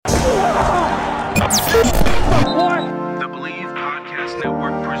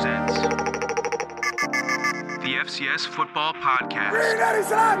FCS Football Podcast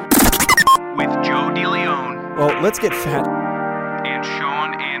with Joe DeLeon. Well, let's get fat. And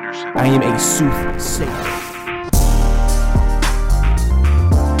Sean Anderson. I am a soothsayer.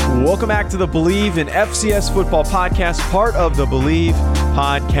 Welcome back to the Believe in FCS Football Podcast, part of the Believe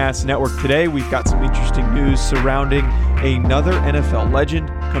Podcast Network. Today, we've got some interesting news surrounding another NFL legend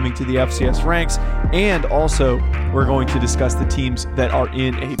coming to the FCS ranks, and also we're going to discuss the teams that are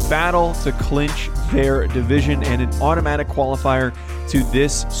in a battle to clinch their division and an automatic qualifier to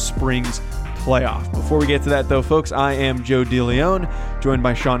this spring's playoff. Before we get to that, though, folks, I am Joe DeLeon, joined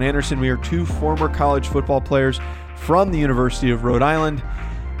by Sean Anderson. We are two former college football players from the University of Rhode Island.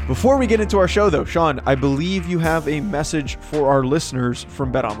 Before we get into our show, though, Sean, I believe you have a message for our listeners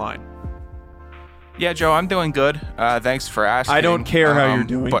from BetOnline. Yeah, Joe, I'm doing good. Thanks for asking. I don't care how you're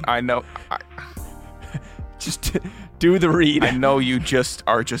doing. But I know... Just do the read. I know you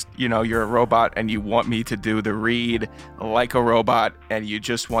you're a robot and you want me to do the read like a robot, and you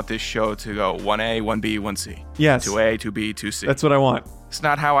just want this show to go 1A, 1B, 1C. Yes. 2A, 2B, 2C. That's what I want. It's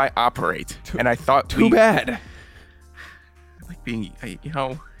not how I operate. And I thought... Too bad. I like being, I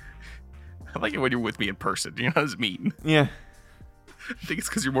like it when you're with me in person. You know what I mean? Yeah. I think it's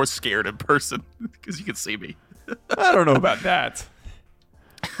because you're more scared in person because you can see me. I don't know about that.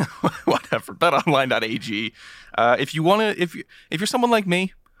 Whatever. BetOnline.ag. If you're someone like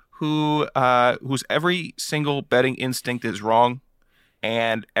me whose every single betting instinct is wrong,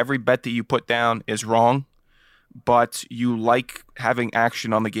 and every bet that you put down is wrong, but you like having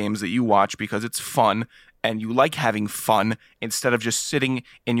action on the games that you watch because it's fun, and you like having fun instead of just sitting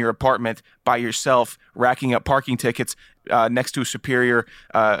in your apartment by yourself racking up parking tickets next to a superior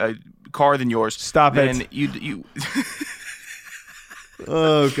car than yours. Stop then it. You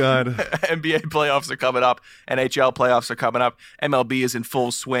Oh, God. NBA playoffs are coming up. NHL playoffs are coming up. MLB is in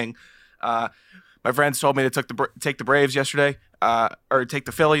full swing. My friends told me to take the Braves yesterday, or take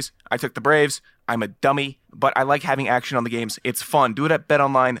the Phillies. I took the Braves. I'm a dummy, but I like having action on the games. It's fun. Do it at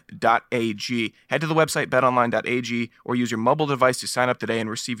betonline.ag. Head to the website betonline.ag or use your mobile device to sign up today and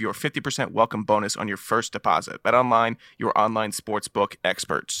receive your 50% welcome bonus on your first deposit. BetOnline, your online sportsbook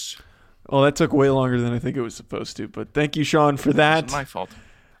experts. Well, that took way longer than I think it was supposed to, but thank you, Sean, for that. It's my fault.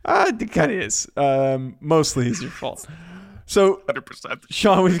 It kind of is. Mostly is your fault. So, 100%.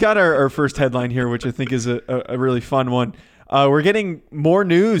 Sean, we've got our first headline here, which I think is a really fun one. We're getting more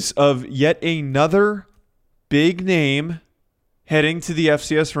news of yet another big name heading to the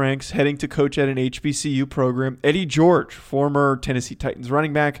FCS ranks, heading to coach at an HBCU program. Eddie George, former Tennessee Titans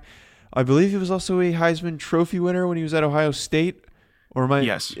running back. I believe he was also a Heisman Trophy winner when he was at Ohio State.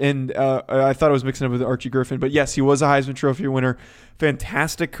 Yes. And I thought I was mixing up with Archie Griffin. But yes, he was a Heisman Trophy winner.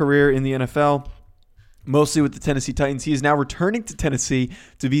 Fantastic career in the NFL, mostly with the Tennessee Titans. He is now returning to Tennessee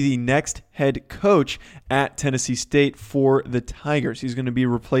to be the next head coach at Tennessee State for the Tigers. He's going to be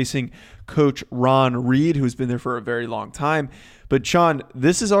replacing Coach Ron Reed, who's been there for a very long time. But Sean,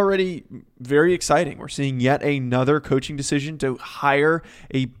 this is already very exciting. We're seeing yet another coaching decision to hire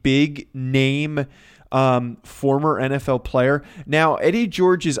a big name former NFL player. Now, Eddie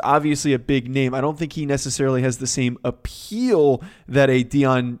George is obviously a big name. I don't think he necessarily has the same appeal that a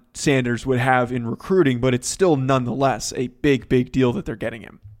Deion Sanders would have in recruiting, but it's still nonetheless a big, big deal that they're getting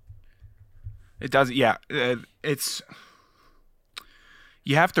him. It does, yeah.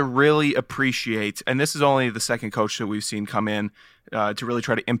 You have to really appreciate, and this is only the second coach that we've seen come in to really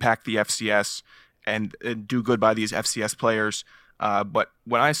try to impact the FCS and do good by these FCS players. But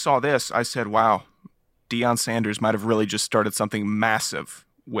when I saw this, I said, wow, Deion Sanders might have really just started something massive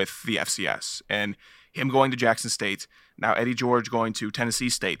with the FCS. And him going to Jackson State, now Eddie George going to Tennessee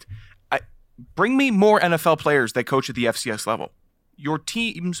State. Bring me more NFL players that coach at the FCS level. Your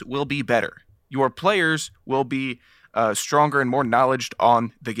teams will be better. Your players will be stronger and more knowledgeable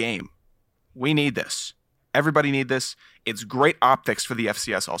on the game. We need this. Everybody need this. It's great optics for the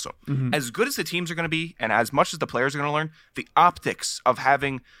FCS also. Mm-hmm. As good as the teams are going to be and as much as the players are going to learn, the optics of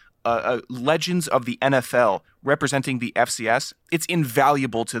having legends of the NFL representing the FCS, it's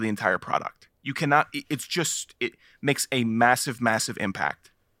invaluable to the entire product. You cannot, it makes a massive, massive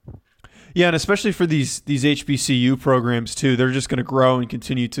impact. Yeah, and especially for these HBCU programs too, they're just going to grow and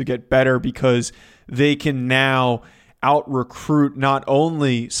continue to get better because they can now out-recruit not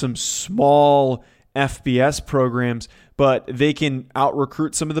only some small FBS programs, but they can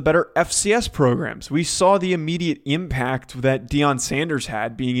out-recruit some of the better FCS programs. We saw the immediate impact that Deion Sanders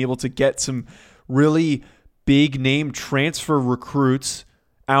had, being able to get some really big-name transfer recruits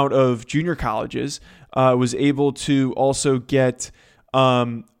out of junior colleges, was able to also get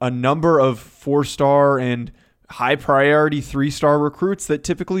a number of 4-star and high priority 3-star recruits that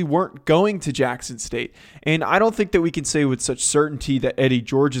typically weren't going to Jackson State. And I don't think that we can say with such certainty that Eddie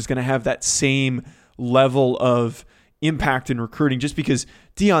George is going to have that same level of impact in recruiting, just because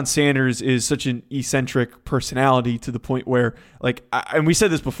Deion Sanders is such an eccentric personality to the point where, like, and we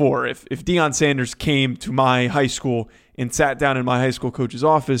said this before, if Deion Sanders came to my high school and sat down in my high school coach's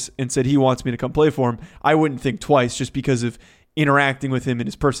office and said he wants me to come play for him, I wouldn't think twice, just because of interacting with him and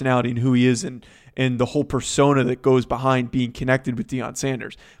his personality and who he is and the whole persona that goes behind being connected with Deion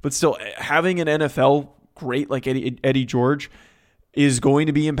Sanders. But still, having an NFL great like Eddie George is going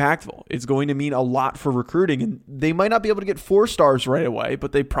to be impactful. It's going to mean a lot for recruiting, and they might not be able to get 4 stars right away,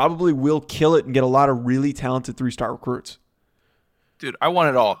 but they probably will kill it and get a lot of really talented 3-star recruits. Dude, I want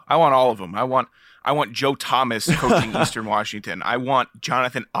it all. I want all of them. I want Joe Thomas coaching Eastern Washington. I want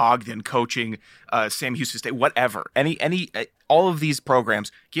Jonathan Ogden coaching Sam Houston State. Whatever. All of these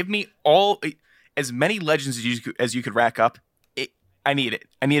programs. Give me as many legends as you could rack up. I need it.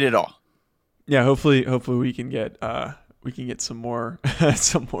 I need it all. Yeah, hopefully we can get some more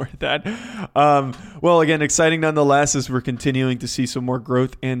of that. Well, again, exciting nonetheless as we're continuing to see some more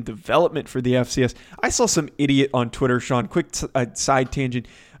growth and development for the FCS. I saw some idiot on Twitter, Sean. Quick side tangent.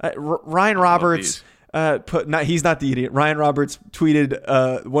 Ryan Roberts. He's not the idiot. Ryan Roberts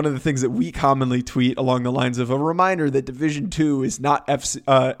tweeted one of the things that we commonly tweet along the lines of a reminder that Division II is not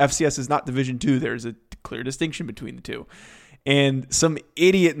FCS is not Division II. There's a clear distinction between the two. And some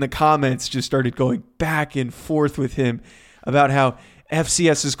idiot in the comments just started going back and forth with him about how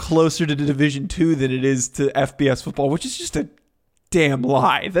FCS is closer to Division II than it is to FBS football, which is just a damn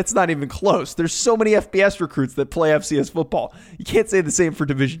lie. That's not even close. There's so many FBS recruits that play FCS football. You can't say the same for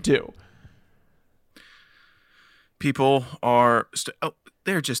Division II. People are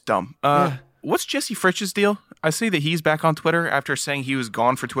they're just dumb. What's Jesse Fritch's deal? I see that he's back on Twitter after saying he was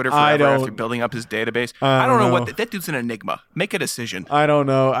gone for Twitter forever after building up his database. I don't know what that dude's an enigma. Make a decision. I don't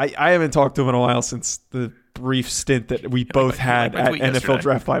know. I haven't talked to him in a while since the brief stint that we both had at NFL yesterday.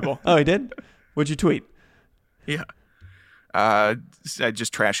 Draft Bible. Oh, he did? What'd you tweet? Yeah.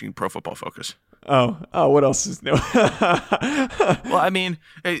 Just trashing Pro Football Focus. Oh, what else is new? Well, I mean,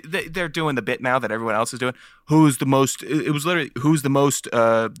 they're doing the bit now that everyone else is doing. Who's the most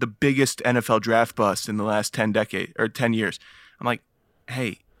the biggest NFL draft bust in the last 10 years? I'm like,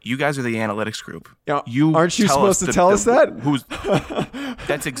 hey, you guys are the analytics group. Yeah, aren't you supposed to tell us that?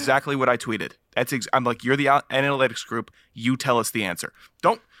 That's exactly what I tweeted. I'm like, you're the analytics group. You tell us the answer.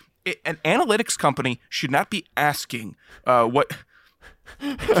 An analytics company should not be asking what.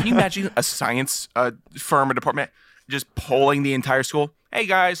 Can you imagine a science firm or department just polling the entire school? Hey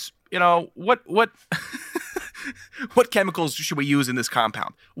guys, what what chemicals should we use in this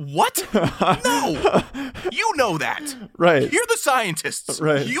compound? What? No, you know that, right? You're the scientists,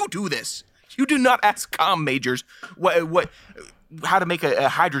 right? You do this. You do not ask comm majors how to make a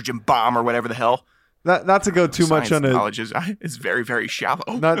hydrogen bomb or whatever the hell. Not to go too much on knowledge is very, very shallow.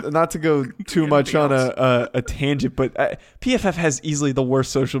 Not to go too much on a tangent, but PFF has easily the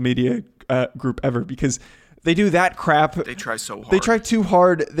worst social media group ever because they do that crap. They try so hard. They try too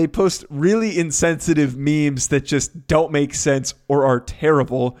hard. They post really insensitive memes that just don't make sense or are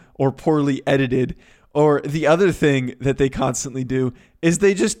terrible or poorly edited. Or the other thing that they constantly do is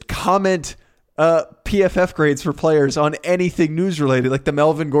they just comment PFF grades for players on anything news related, like the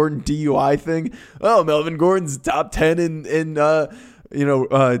Melvin Gordon DUI thing. Oh, Melvin Gordon's top 10 in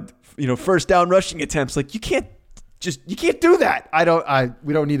first down rushing attempts. Like you can't do that.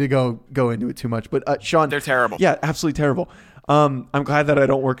 We don't need to go into it too much. But Sean, they're terrible. Yeah, absolutely terrible. I'm glad that I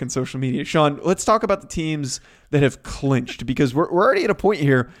don't work in social media. Sean, let's talk about the teams that have clinched because we're already at a point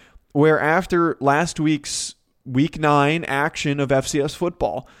here where after last week's Week 9 action of FCS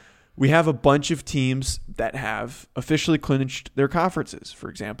football, we have a bunch of teams that have officially clinched their conferences. For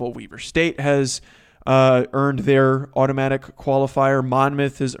example, Weber State has earned their automatic qualifier.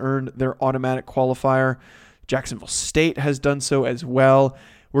 Monmouth has earned their automatic qualifier. Jacksonville State has done so as well.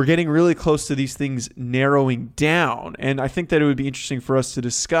 We're getting really close to these things narrowing down, and I think that it would be interesting for us to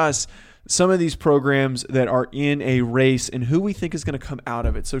discuss some of these programs that are in a race and who we think is going to come out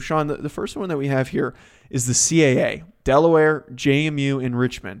of it. So, Sean, the first one that we have here is the CAA. Delaware, JMU, and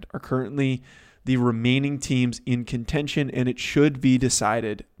Richmond are currently the remaining teams in contention, and it should be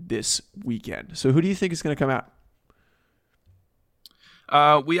decided this weekend. So who do you think is going to come out?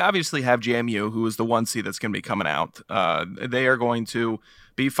 We obviously have JMU, who is the 1 seed that's going to be coming out. They are going to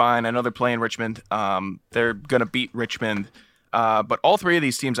be fine. I know they're playing Richmond. They're going to beat Richmond. But all 3 of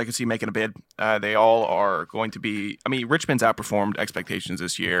these teams I can see making a bid. They all are going to be – I mean, Richmond's outperformed expectations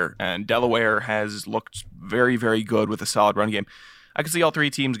this year, and Delaware has looked very, very good with a solid run game. I can see all three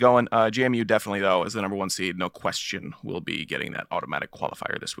teams going. JMU definitely, though, as the number 1 seed, no question, will be getting that automatic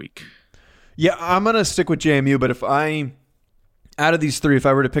qualifier this week. Yeah, I'm going to stick with JMU, but out of these three, if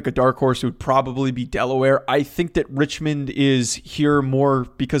I were to pick a dark horse, it would probably be Delaware. I think that Richmond is here more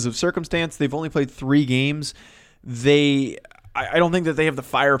because of circumstance. They've only played 3 games. I don't think that they have the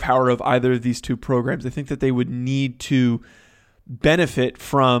firepower of either of these two programs. I think that they would need to benefit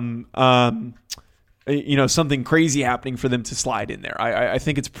from something crazy happening for them to slide in there. I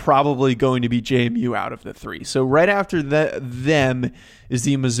think it's probably going to be JMU out of the 3. So right after them is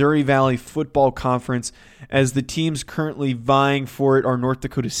the Missouri Valley Football Conference, as the teams currently vying for it are North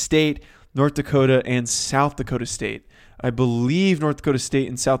Dakota State, North Dakota, and South Dakota State. I believe North Dakota State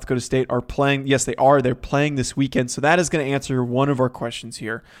and South Dakota State are playing. Yes, they are. They're playing this weekend. So that is going to answer one of our questions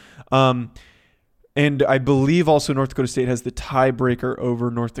here. And I believe also North Dakota State has the tiebreaker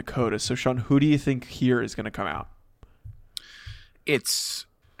over North Dakota. So, Sean, who do you think here is going to come out?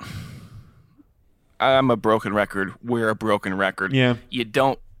 I'm a broken record. We're a broken record. Yeah. You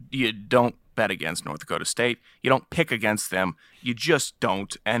don't bet against North Dakota State. You don't pick against them. You just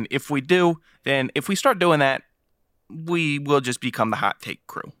don't. And if we do, then if we start doing that, we will just become the hot take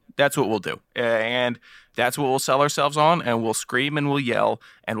crew. That's what we'll do. And that's what we'll sell ourselves on, and we'll scream and we'll yell,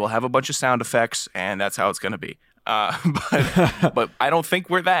 and we'll have a bunch of sound effects, and that's how it's going to be. But I don't think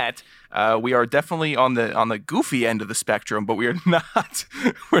we're that. We are definitely on the goofy end of the spectrum, but we're not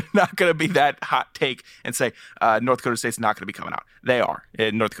going to be that hot take and say North Dakota State's not going to be coming out. They are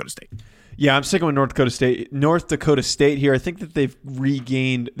North Dakota State. Yeah, I'm sticking with North Dakota State. North Dakota State here. I think that they've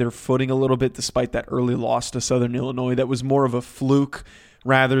regained their footing a little bit despite that early loss to Southern Illinois. That was more of a fluke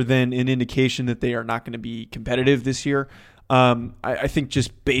rather than an indication that they are not going to be competitive this year. I think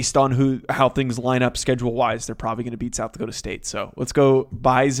just based on how things line up schedule-wise, they're probably going to beat South Dakota State. So let's go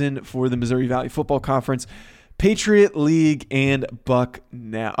Bison for the Missouri Valley Football Conference. Patriot League and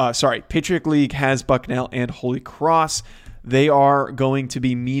Bucknell. Patriot League has Bucknell and Holy Cross. They are going to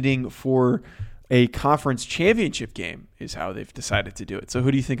be meeting for a conference championship game is how they've decided to do it. So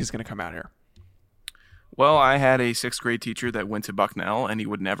who do you think is going to come out here? Well, I had a 6th grade teacher that went to Bucknell, and he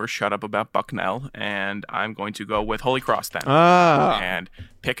would never shut up about Bucknell, and I'm going to go with Holy Cross then. And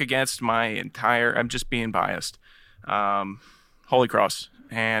pick against my entire – I'm just being biased. Holy Cross.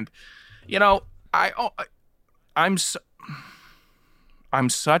 And, I'm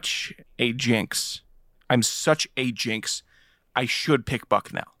such a jinx. I should pick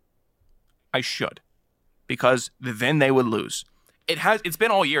Bucknell. I should. Because then they would lose. It's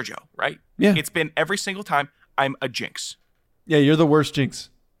been all year, Joe, right? Yeah. It's been every single time I'm a jinx. Yeah, you're the worst jinx.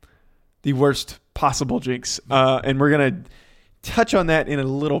 The worst possible jinx. And we're going to touch on that in a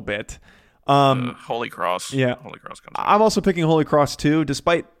little bit. Holy Cross. Yeah. Holy Cross comes out. I'm also picking Holy Cross too,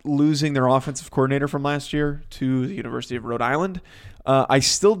 despite losing their offensive coordinator from last year to the University of Rhode Island. I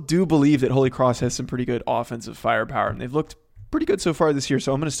still do believe that Holy Cross has some pretty good offensive firepower, and they've looked pretty good so far this year,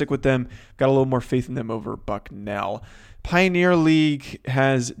 so I'm going to stick with them. Got a little more faith in them over Bucknell. Pioneer League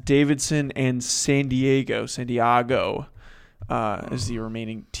has Davidson and San Diego as the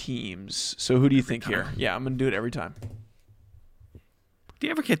remaining teams. So who do you think here? Yeah, I'm going to do it every time. Do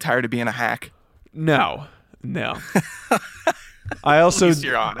you ever get tired of being a hack? No. I also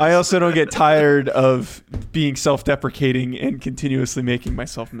don't get tired of being self-deprecating and continuously making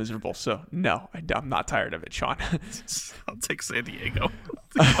myself miserable. So no, I'm not tired of it, Sean. I'll take San Diego.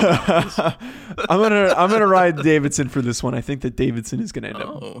 I'm gonna ride Davidson for this one. I think that Davidson is gonna end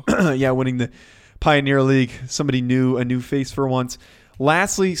up winning the Pioneer League. Somebody new, a new face for once.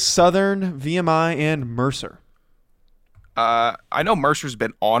 Lastly, Southern, VMI, and Mercer. I know Mercer's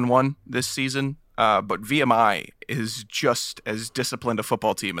been on one this season. But VMI is just as disciplined a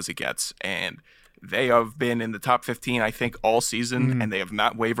football team as it gets, and they have been in the top 15, I think, all season, and they have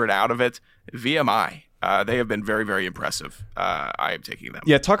not wavered out of it. VMI, they have been very, very impressive. I am taking them.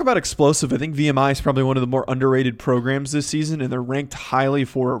 Yeah, talk about explosive. I think VMI is probably one of the more underrated programs this season, and they're ranked highly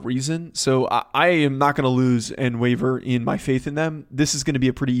for a reason. So I am not going to lose and waver in my faith in them. This is going to be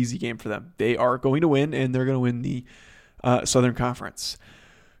a pretty easy game for them. They are going to win, and they're going to win the Southern Conference.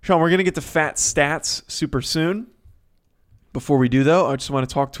 Sean, we're going to get to Fat Stats super soon. Before we do, though, I just want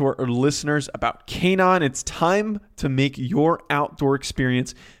to talk to our listeners about Kaenon. It's time to make your outdoor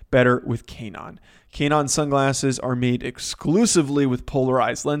experience better with Kaenon. Kaenon sunglasses are made exclusively with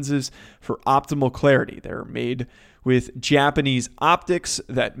polarized lenses for optimal clarity. They're made with Japanese optics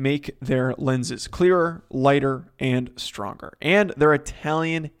that make their lenses clearer, lighter, and stronger. And they're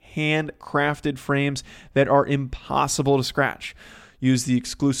Italian handcrafted frames that are impossible to scratch. Use the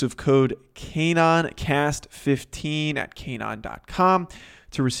exclusive code KaenonCast15 at Kaenon.com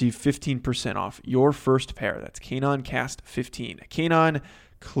to receive 15% off your first pair. That's Kanon Cast 15. Kanon,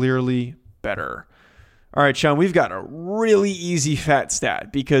 clearly better. All right, Sean, we've got a really easy fat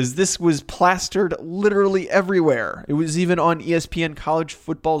stat because this was plastered literally everywhere. It was even on ESPN College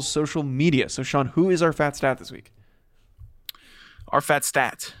Football's social media. So, Sean, who is our fat stat this week? Our fat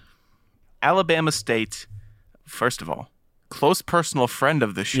stat. Alabama State, first of all, close personal friend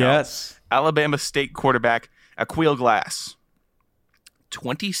of the show. Yes. Alabama State quarterback Aqeel Glass.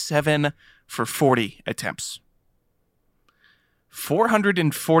 27 for 40 attempts.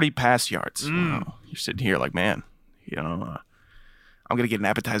 440 pass yards. Wow. You're sitting here like, man, I'm going to get an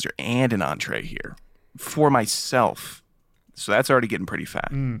appetizer and an entree here for myself. So that's already getting pretty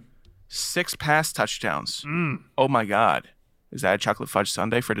fat. 6 pass touchdowns. Oh, my God. Is that a chocolate fudge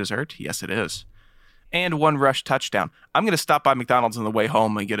sundae for dessert? Yes, it is. And 1 rush touchdown. I'm going to stop by McDonald's on the way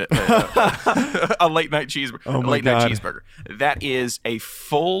home and get a late night cheeseburger. Oh, night cheeseburger. That is a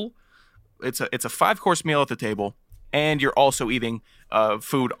full. It's a 5-course meal at the table, and you're also eating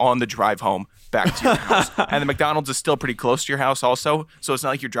food on the drive home back to your house. And the McDonald's is still pretty close to your house also, so it's not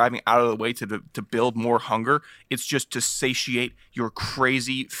like you're driving out of the way to build more hunger. It's just to satiate your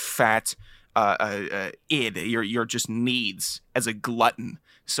crazy fat your just needs as a glutton.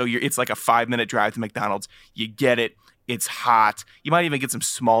 So it's like a 5-minute drive to McDonald's. You get it. It's hot. You might even get some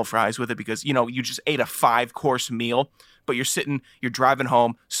small fries with it because, you just ate a 5-course meal, but you're driving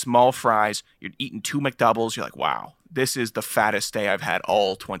home, small fries, you're eating 2 McDoubles. You're like, wow, this is the fattest day I've had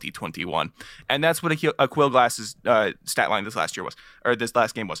all 2021. And that's what Aqeel Glass's stat line this last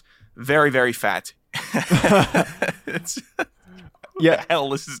game was. Very, very fat. Yeah. Who the hell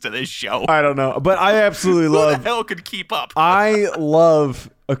listens to this show? I don't know, but I absolutely love. Who the hell could keep up? I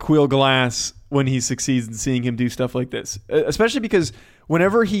love Aqeel Glass when he succeeds and seeing him do stuff like this, especially because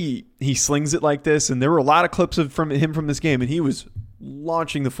whenever he slings it like this, and there were a lot of clips from him from this game, and he was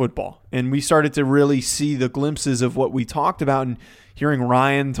launching the football, and we started to really see the glimpses of what we talked about, and hearing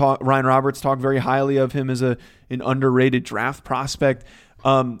Ryan Roberts talk very highly of him as an underrated draft prospect.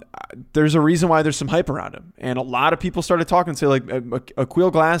 There's a reason why there's some hype around him, and a lot of people started talking and say like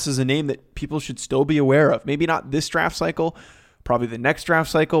Aqeel Glass is a name that people should still be aware of. Maybe not this draft cycle, probably the next draft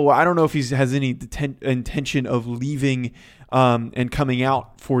cycle. Well, I don't know if he has any intention of leaving and coming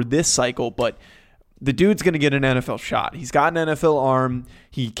out for this cycle, but the dude's going to get an NFL shot. He's got an NFL arm.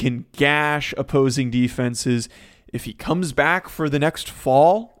 He can gash opposing defenses. If he comes back for the next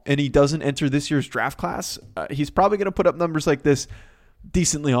fall and he doesn't enter this year's draft class, he's probably going to put up numbers like this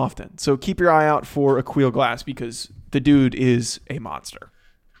decently often. So keep your eye out for Aqeel Glass because the dude is a monster.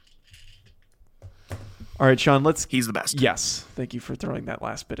 All right, Sean, He's the best. Yes. Thank you for throwing that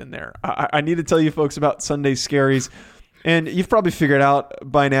last bit in there. I need to tell you folks about Sunday Scaries. And you've probably figured out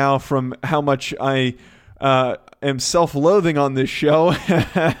by now from how much I am self-loathing on this show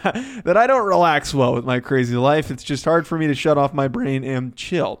that I don't relax well with my crazy life. It's just hard for me to shut off my brain and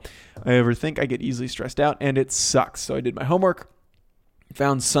chill. I overthink, I get easily stressed out, and it sucks. So I did my homework.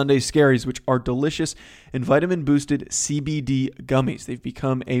 Found Sunday Scaries, which are delicious and vitamin-boosted CBD gummies. They've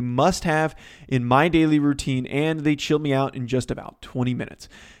become a must-have in my daily routine, and they chill me out in just about 20 minutes.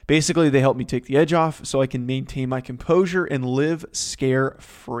 Basically, they help me take the edge off so I can maintain my composure and live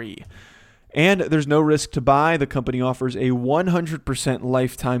scare-free. And there's no risk to buy. The company offers a 100%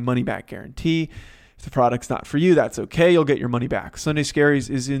 lifetime money-back guarantee. If the product's not for you, that's okay. You'll get your money back. Sunday Scaries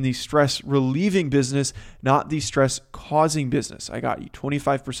is in the stress-relieving business, not the stress-causing business. I got you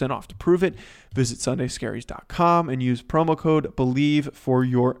 25% off. To prove it, visit sundayscaries.com and use promo code BELIEVE for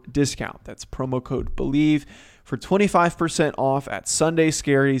your discount. That's promo code BELIEVE for 25% off at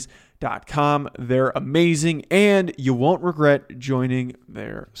sundayscaries.com. They're amazing, and you won't regret joining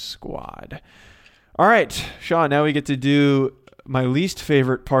their squad. All right, Sean, now we get to do my least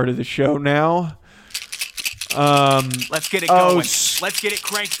favorite part of the show now. Let's get it going. Let's get it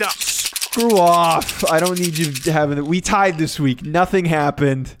cranked up. Screw off. I don't need you to have it. We tied this week. Nothing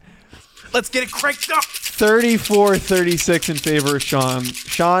happened. Let's get it cranked up. 34-36 in favor of Sean.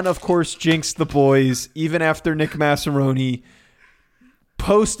 Sean, of course, jinxed the boys, even after Nick Massaroni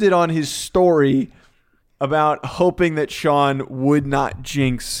posted on his story about hoping that Sean would not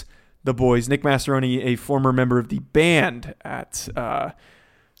jinx the boys. Nick Massaroni, a former member of the band at Let's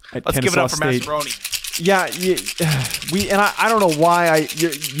Kennesaw give it up for State. Massaroni. Yeah, I don't know why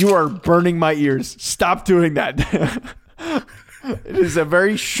you are burning my ears. Stop doing that. It is a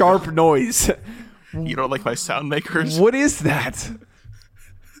very sharp noise. You don't like my sound makers? What is that?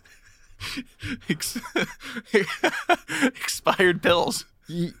 Expired pills.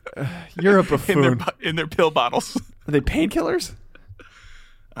 You're a buffoon. In their pill bottles. Are they painkillers?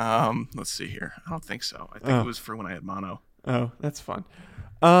 Let's see here. I don't think so. I think it was for when I had mono. Oh, that's fun.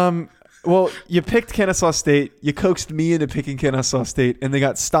 Well, you picked Kennesaw State. You coaxed me into picking Kennesaw State, and they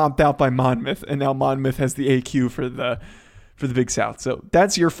got stomped out by Monmouth, and now Monmouth has the AQ for the Big South. So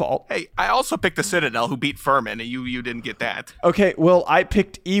that's your fault. Hey, I also picked the Citadel, who beat Furman, and you didn't get that. Okay, well, I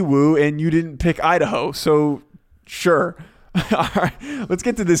picked EWU, and you didn't pick Idaho, so sure. All right, let's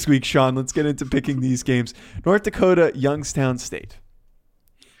get to this week, Sean. Let's get into picking these games. North Dakota, Youngstown State.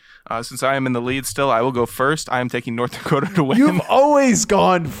 Since I am in the lead still, I will go first. I am taking North Dakota to win. You've always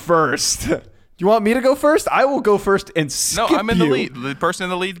gone first. Do you want me to go first? I will go first and skip you. No, I'm in the lead. The person in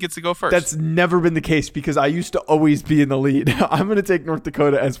the lead gets to go first. That's never been the case because I used to always be in the lead. I'm going to take North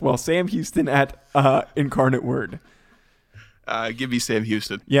Dakota as well. Sam Houston at Incarnate Word. Give me Sam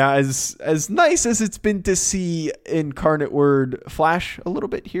Houston. Yeah, as nice as it's been to see Incarnate Word flash a little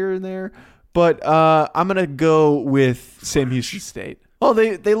bit here and there, but I'm going to go with Sam Houston State. Well,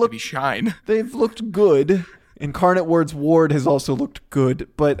 they look Maybe shine. They've looked good. Incarnate Word's Ward has also looked good,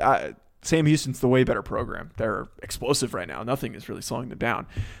 but Sam Houston's the way better program. They're explosive right now. Nothing is really slowing them down.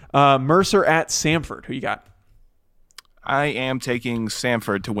 Mercer at Samford. Who you got? I am taking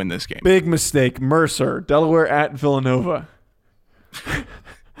Samford to win this game. Big mistake. Mercer. Delaware at Villanova.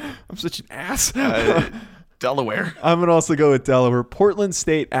 I'm such an ass. Delaware. I'm going to also go with Delaware. Portland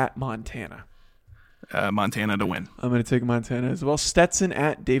State at Montana. Montana to win. I'm going to take Montana as well. Stetson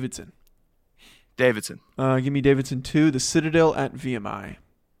at Davidson. Davidson. Give me Davidson 2. The Citadel at VMI.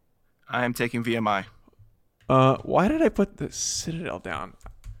 I am taking VMI. Why did I put the Citadel down?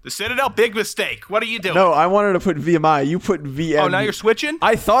 The Citadel, big mistake. What are you doing? No, I wanted to put VMI. You put VM. Oh, now you're switching?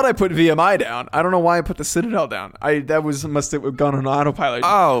 I thought I put VMI down. I don't know why I put the Citadel down. Must have gone on autopilot.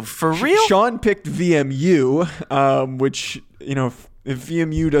 Oh, for real? Sean picked VMU, which, if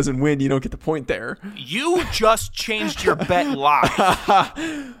VMU doesn't win, you don't get the point there. You just changed your bet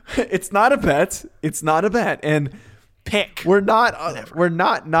live. It's not a bet. It's not a bet. And pick. We're not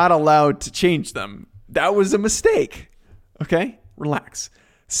allowed to change them. That was a mistake. Okay? Relax.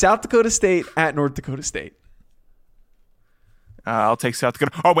 South Dakota State at North Dakota State. I'll take South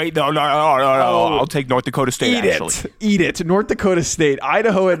Dakota. Oh, wait. No. I'll take North Dakota State, Eat it. North Dakota State.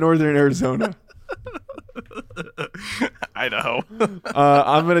 Idaho at Northern Arizona. Idaho.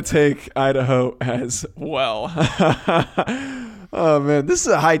 I'm going to take Idaho as well. Oh, man. This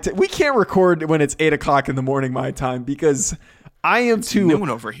is a high we can't record when it's 8 o'clock in the morning my time because I am too noon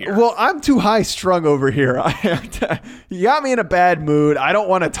over here. Well, I'm too high strung over here. You got me in a bad mood. I don't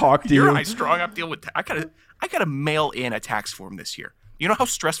want to talk to you. You're high strung. I'm dealing with. I gotta mail in a tax form this year. You know how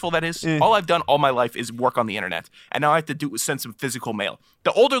stressful that is? All I've done all my life is work on the internet, and now I have to send some physical mail.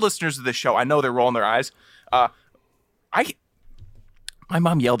 The older listeners of this show, I know they're rolling their eyes. My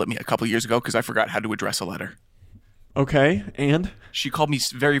mom yelled at me a couple years ago because I forgot how to address a letter. Okay, and she called me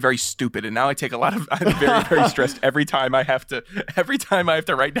very, very stupid, and now I take a lot of. I'm very, very stressed every time I have to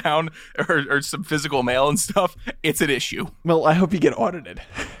write down or some physical mail and stuff. It's an issue. Well, I hope you get audited.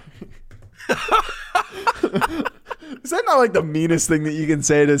 Is that not like the meanest thing that you can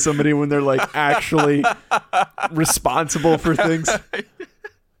say to somebody when they're like actually responsible for things?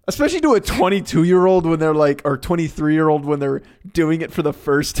 Especially to a 22-year-old when they're like, or 23-year-old when they're doing it for the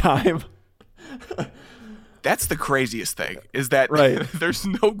first time. That's the craziest thing is that there's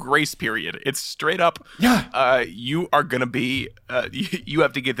no grace period. It's straight up. Yeah. You are going to be, you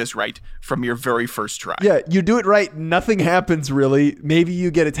have to get this right from your very first try. Yeah. You do it right. Nothing happens really. Maybe you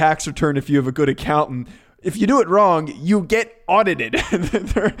get a tax return if you have a good accountant. If you do it wrong, you get audited.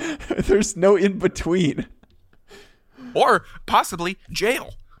 There's no in between. Or possibly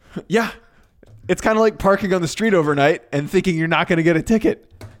jail. Yeah. It's kind of like parking on the street overnight and thinking you're not going to get a ticket.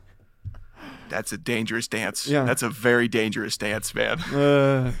 That's a dangerous dance. Yeah. That's a very dangerous dance, man.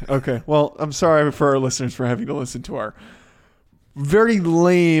 Okay. Well, I'm sorry for our listeners for having to listen to our very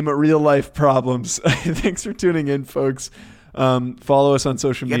lame real life problems. Thanks for tuning in, folks. Follow us on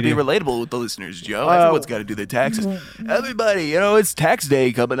social media. You gotta be relatable with the listeners, Joe. Everyone's got to do their taxes. Everybody, it's tax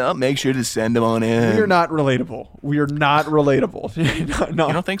day coming up. Make sure to send them on in. We are not relatable. We are not relatable. No.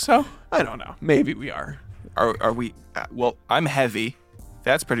 You don't think so? I don't know. Maybe we are. Are we? Well, I'm heavy.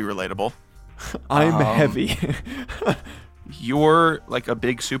 That's pretty relatable. I'm heavy. You're like a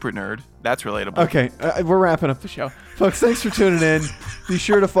big super nerd. That's relatable. Okay, we're wrapping up the show. Folks, thanks for tuning in. Be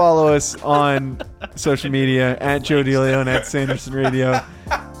sure to follow us on social media at Joe DeLeon, at Sanderson Radio,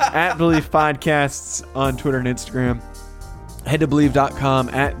 at Believe Podcasts on Twitter and Instagram. Head to Believe.com,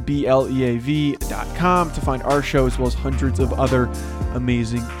 at BLEAV.com to find our show as well as hundreds of other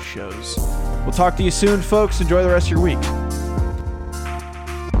amazing shows. We'll talk to you soon, folks. Enjoy the rest of your week.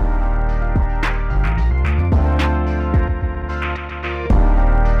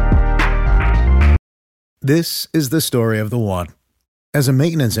 This is the story of the one. As a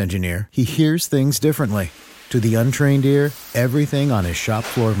maintenance engineer, he hears things differently. To the untrained ear, everything on his shop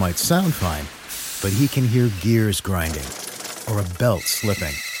floor might sound fine, but he can hear gears grinding or a belt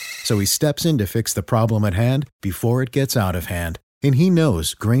slipping. So he steps in to fix the problem at hand before it gets out of hand. And he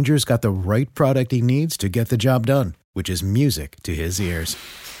knows Grainger's got the right product he needs to get the job done, which is music to his ears.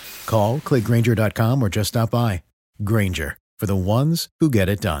 Call, click Grainger.com, or just stop by. Grainger, for the ones who get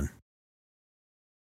it done.